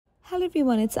Hello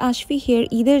everyone, it's Ashfi here.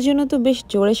 ঈদের জন্য তো বেশ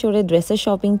জোরে সোরে ড্রেসের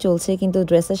শপিং চলছে, কিন্তু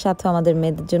ড্রেসের সাথে আমাদের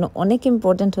মেয়েদের জন্য অনেক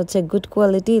ইম্পর্ট্যান্ট হচ্ছে গুড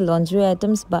কোয়ালিটি লন্ড্রি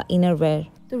আইটেমস বা ইনারওয়্যার।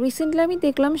 তো রিসেন্টলি আমি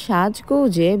দেখলাম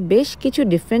সাজগোজে বেশ কিছু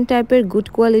ডিফারেন্ট টাইপের গুড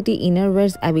কোয়ালিটি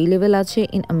ইনারওয়্যার্স অ্যাভেলেবেল আছে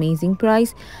ইন অ্যামেজিং প্রাইস,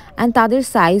 অ্যান্ড তাদের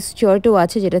সাইজ চার্টও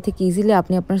আছে যেটা থেকে ইজিলি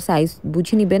আপনি আপনার সাইজ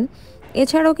বুঝে নেবেন।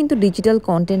 এছাড়াও কিন্তু ডিজিটাল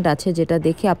কন্টেন্ট আছে যেটা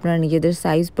দেখে আপনারা নিজেদের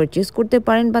সাইজ পারচেস করতে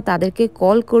পারেন বা তাদেরকে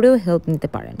কল করেও হেল্প নিতে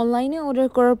পারেন। অনলাইনে অর্ডার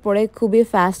করার পরে খুবই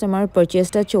ফাস্ট আমার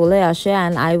পারচেসটা চলে আসে,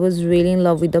 and I was really in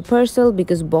love with the parcel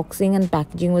because boxing and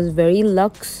packaging was very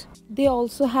lux. They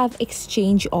also have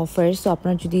exchange offer, so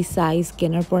আপনার যদি সাইজ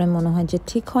কেনার পরে মনে হয় যে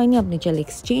ঠিক হয়নি, আপনি চাইলে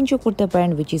এক্সচেঞ্জও করতে পারেন,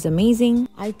 which is amazing.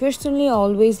 I personally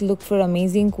always look for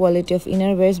amazing quality of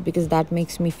ইনারওয়্যার্স because that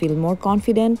makes me feel more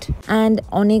confident. And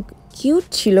অনেক কিউট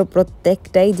ছিল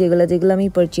প্রত্যেকটাই যেগুলো আমি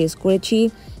পারচেস করেছি।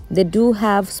 They do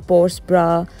have sports bra,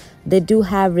 they do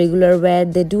have regular wire,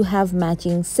 they do have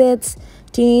matching sets,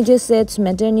 teenager sets,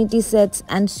 maternity sets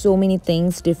and so many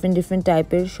things different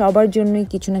টাইপের। সবার জন্যই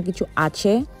কিছু না কিছু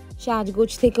আছে।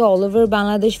 সাজগোজ থেকে অল ওভার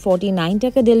বাংলাদেশ 49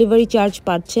 টাকা ডেলিভারি চার্জ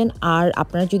পাচ্ছেন, আর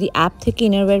আপনারা যদি অ্যাপ থেকে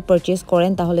ইনারওয়্যার পারচেস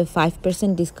করেন তাহলে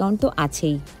 5% ডিসকাউন্ট তো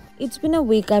আছেই। It's been a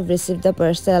week I've received the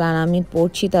parcel and আমি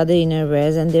পড়ছি তাদের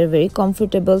ইনারওয়্যার্স and they're very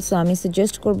comfortable, so আমি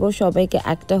সাজেস্ট করব সবাইকে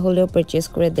একটা হলেও পারচেস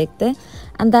করে দেখতে।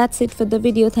 And that's it for the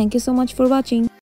video. Thank you so much for watching.